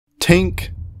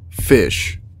tank,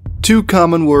 fish. Two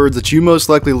common words that you most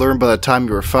likely learned by the time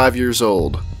you were 5 years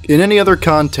old. In any other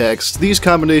context, these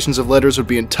combinations of letters would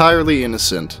be entirely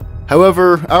innocent.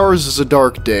 However, ours is a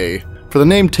dark day, for the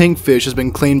name Tankfish has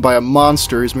been claimed by a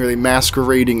monster who's merely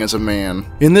masquerading as a man.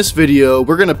 In this video,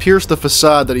 we're going to pierce the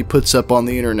facade that he puts up on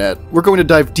the internet. We're going to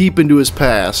dive deep into his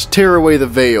past, tear away the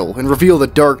veil, and reveal the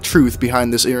dark truth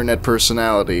behind this internet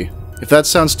personality. If that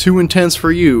sounds too intense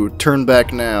for you, turn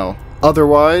back now.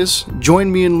 Otherwise,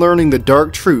 join me in learning the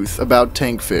dark truth about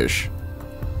Tankfish.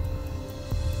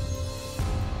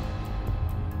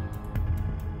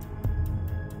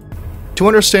 To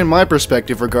understand my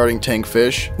perspective regarding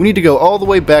Tankfish, we need to go all the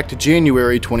way back to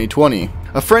January 2020.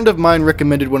 A friend of mine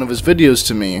recommended one of his videos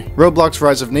to me, Roblox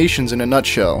Rise of Nations in a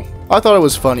nutshell. I thought it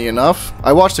was funny enough.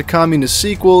 I watched the communist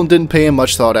sequel and didn't pay him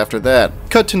much thought after that.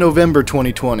 Cut to November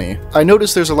 2020. I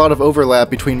noticed there's a lot of overlap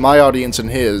between my audience and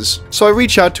his, so I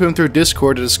reached out to him through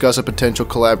Discord to discuss a potential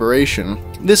collaboration.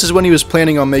 This is when he was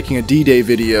planning on making a D-Day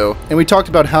video, and we talked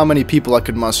about how many people I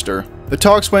could muster. The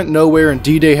talks went nowhere and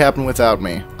D-Day happened without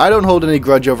me. I don't hold any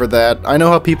grudge over that. I know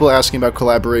how people asking about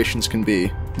collaborations can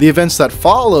be. The events that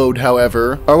followed,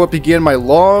 however, are what began my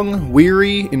long,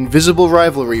 weary, invisible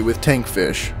rivalry with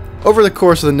Tankfish. Over the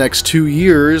course of the next 2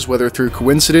 years, whether through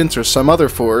coincidence or some other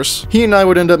force, he and I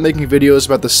would end up making videos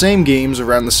about the same games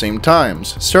around the same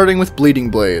times, starting with Bleeding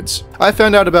Blades. I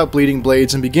found out about Bleeding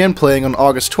Blades and began playing on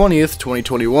August 20th,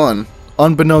 2021.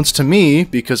 Unbeknownst to me,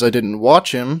 because I didn't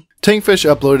watch him, Tankfish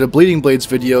uploaded a Bleeding Blades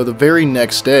video the very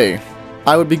next day.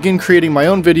 I would begin creating my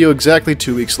own video exactly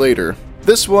 2 weeks later.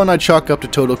 This one I chalk up to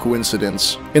total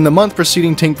coincidence. In the month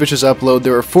preceding Tankfish's upload,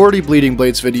 there were 40 Bleeding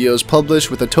Blades videos published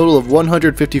with a total of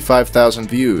 155,000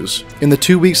 views. In the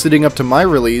 2 weeks leading up to my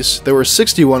release, there were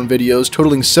 61 videos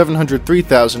totaling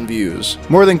 703,000 views,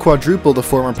 more than quadruple the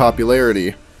former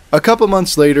popularity. A couple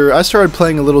months later, I started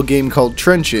playing a little game called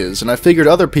Trenches, and I figured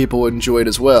other people would enjoy it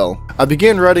as well. I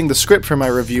began writing the script for my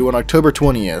review on October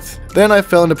 20th. Then I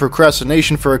fell into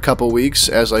procrastination for a couple weeks,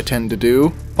 as I tend to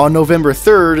do. On November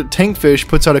 3rd, Tankfish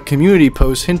puts out a community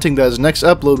post hinting that his next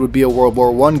upload would be a World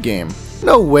War I game.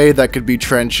 No way that could be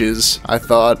Trenches, I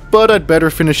thought, but I'd better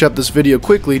finish up this video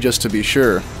quickly just to be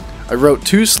sure. I wrote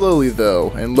too slowly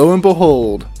though, and lo and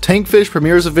behold, Tankfish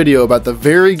premieres a video about the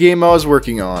very game I was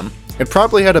working on. It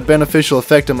probably had a beneficial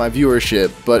effect on my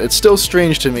viewership, but it's still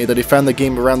strange to me that he found the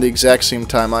game around the exact same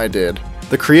time I did.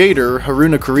 The creator,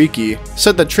 Haruna Kuriki,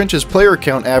 said that Trench's player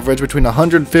count averaged between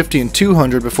 150 and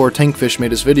 200 before Tankfish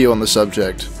made his video on the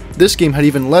subject. This game had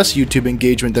even less YouTube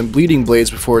engagement than Bleeding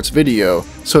Blades before its video,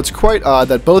 so it's quite odd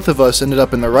that both of us ended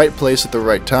up in the right place at the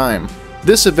right time.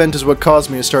 This event is what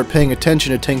caused me to start paying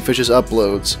attention to Tankfish's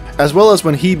uploads, as well as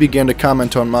when he began to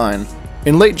comment on mine.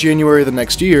 In late January of the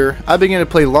next year, I began to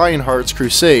play Lionheart's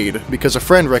Crusade because a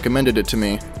friend recommended it to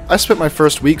me. I spent my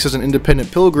first weeks as an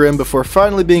independent pilgrim before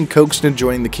finally being coaxed into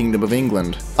joining the Kingdom of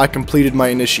England. I completed my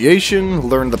initiation,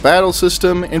 learned the battle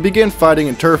system, and began fighting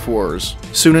in turf wars.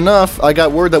 Soon enough, I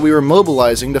got word that we were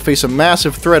mobilizing to face a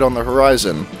massive threat on the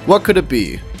horizon. What could it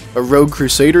be? A rogue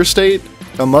crusader state?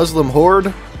 A Muslim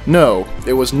horde? No,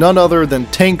 it was none other than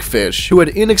Tankfish, who had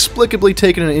inexplicably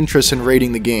taken an interest in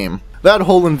raiding the game. That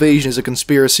whole invasion is a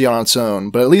conspiracy on its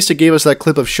own, but at least it gave us that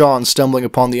clip of Sean stumbling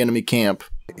upon the enemy camp.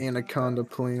 Anaconda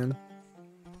plan.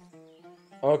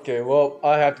 Okay, well,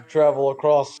 I had to travel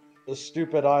across the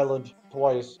stupid island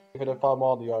twice, even if I'm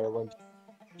on the island.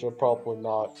 Which I'm probably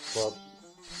not, but...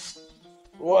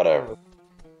 whatever.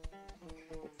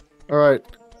 Alright.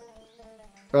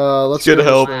 Let's get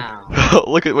help. Wow.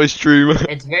 Look at my stream.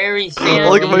 It's very sad.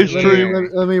 Look at my stream.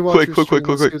 Let me watch Quick.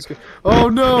 Oh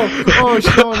no! Oh,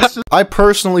 Sean, I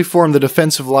personally formed the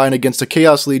defensive line against the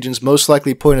Chaos Legion's most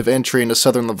likely point of entry into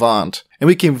southern Levant, and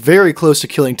we came very close to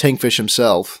killing Tankfish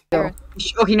himself. Okay,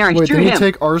 now Wait, shoot did him. he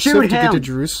take our ship to get to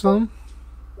Jerusalem?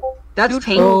 That's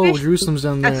Tankfish. Oh, Jerusalem's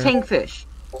down there. That's Tankfish.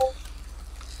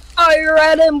 Fire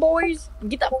at him, boys!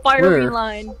 Get that fire Where? beam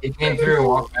line. He came through and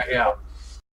walked back out.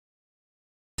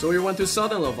 So we went to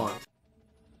southern Levant.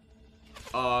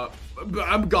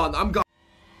 I'm gone.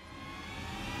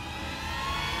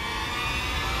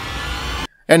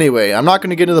 Anyway, I'm not going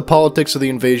to get into the politics of the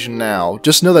invasion now.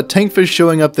 Just know that Tankfish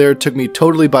showing up there took me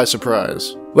totally by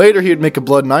surprise. Later, he'd make a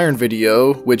Blood and Iron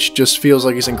video, which just feels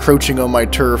like he's encroaching on my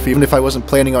turf, even if I wasn't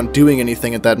planning on doing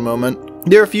anything at that moment.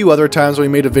 There are a few other times when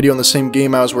we made a video on the same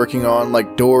game I was working on,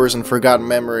 like Doors and Forgotten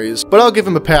Memories, but I'll give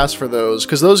him a pass for those,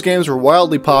 because those games were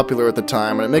wildly popular at the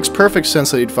time, and it makes perfect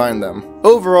sense that he'd find them.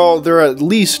 Overall, there are at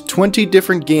least 20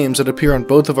 different games that appear on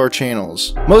both of our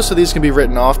channels. Most of these can be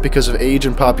written off because of age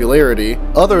and popularity,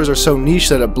 others are so niche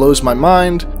that it blows my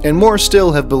mind, and more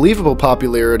still have believable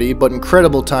popularity but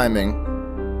incredible timing.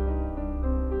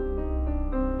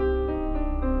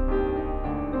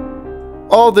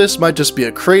 All this might just be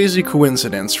a crazy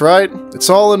coincidence, right? It's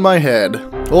all in my head.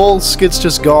 Old Skit's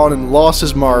just gone and lost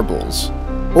his marbles.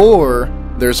 Or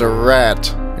there's a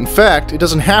rat. In fact, it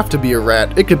doesn't have to be a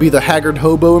rat, it could be the haggard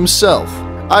hobo himself.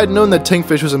 I had known that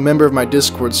Tankfish was a member of my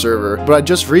Discord server, but I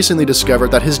just recently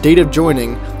discovered that his date of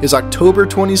joining is October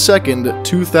 22nd,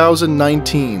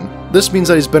 2019. This means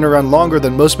that he's been around longer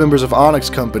than most members of Onyx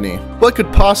Company. What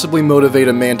could possibly motivate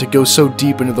a man to go so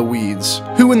deep into the weeds?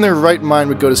 Who in their right mind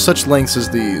would go to such lengths as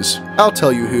these? I'll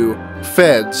tell you who.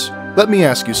 Feds. Let me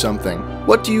ask you something.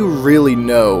 What do you really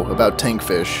know about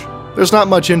Tankfish? There's not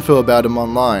much info about him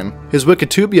online. His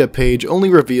Wikitubia page only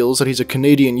reveals that he's a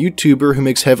Canadian YouTuber who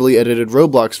makes heavily edited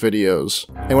Roblox videos.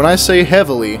 And when I say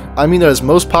heavily, I mean that his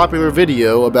most popular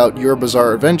video about Your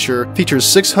Bizarre Adventure features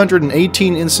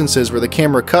 618 instances where the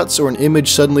camera cuts or an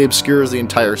image suddenly obscures the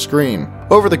entire screen.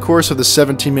 Over the course of the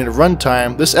 17-minute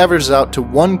runtime, this averages out to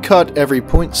one cut every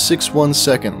 0.61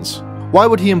 seconds. Why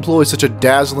would he employ such a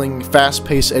dazzling,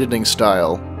 fast-paced editing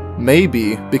style?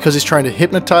 Maybe because he's trying to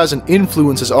hypnotize and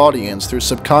influence his audience through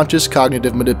subconscious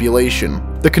cognitive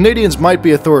manipulation. The Canadians might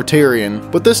be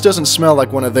authoritarian, but this doesn't smell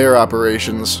like one of their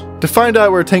operations. To find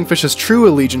out where Tankfish's true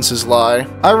allegiances lie,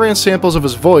 I ran samples of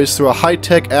his voice through a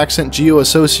high-tech accent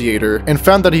geo-associator and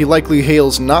found that he likely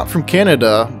hails not from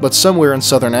Canada, but somewhere in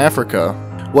southern Africa.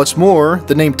 What's more,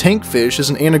 the name Tankfish is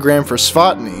an anagram for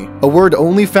Svatni, a word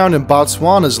only found in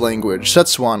Botswana's language,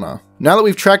 Setswana. Now that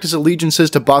we've tracked his allegiances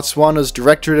to Botswana's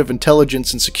Directorate of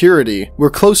Intelligence and Security,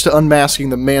 we're close to unmasking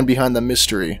the man behind the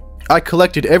mystery. I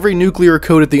collected every nuclear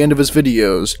code at the end of his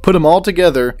videos, put them all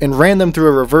together, and ran them through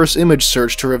a reverse image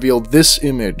search to reveal this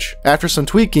image. After some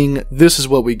tweaking, this is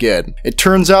what we get. It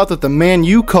turns out that the man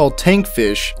you call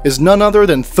Tankfish is none other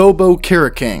than Thobo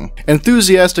Karakang,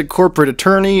 enthusiastic corporate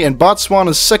attorney and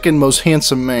Botswana's second most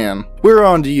handsome man. We're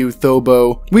on to you,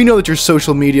 Thobo. We know that your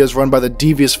social media is run by the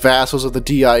devious vassals of the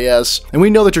DIS, and we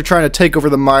know that you're trying to take over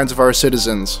the minds of our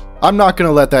citizens. I'm not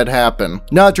gonna let that happen.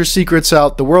 Now that your secret's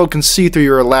out, the world can see through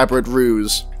your elaborate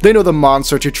ruse. They know the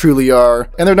monster you truly are,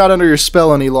 and they're not under your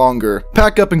spell any longer.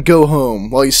 Pack up and go home,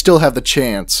 while you still have the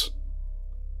chance.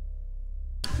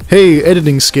 Hey,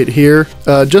 editing skit here.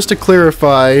 Just to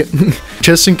clarify,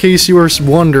 just in case you were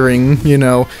wondering,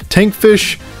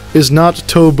 Tankfish is not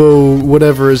Tobo,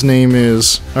 whatever his name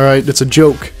is. Alright, it's a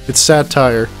joke. It's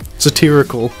satire.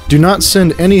 Satirical. Do not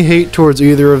send any hate towards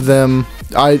either of them.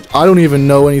 I don't even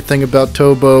know anything about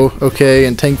Tobo, okay,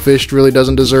 and Tankfish really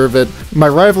doesn't deserve it. My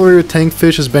rivalry with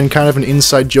Tankfish has been kind of an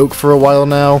inside joke for a while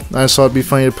now. I just thought it'd be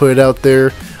funny to put it out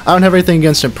there. I don't have anything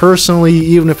against him personally,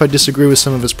 even if I disagree with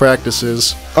some of his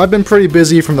practices. I've been pretty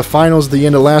busy from the finals at the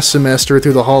end of last semester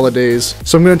through the holidays,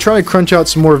 so I'm gonna try to crunch out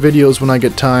some more videos when I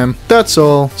get time. That's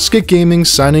all. Skit Gaming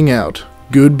signing out.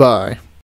 Goodbye.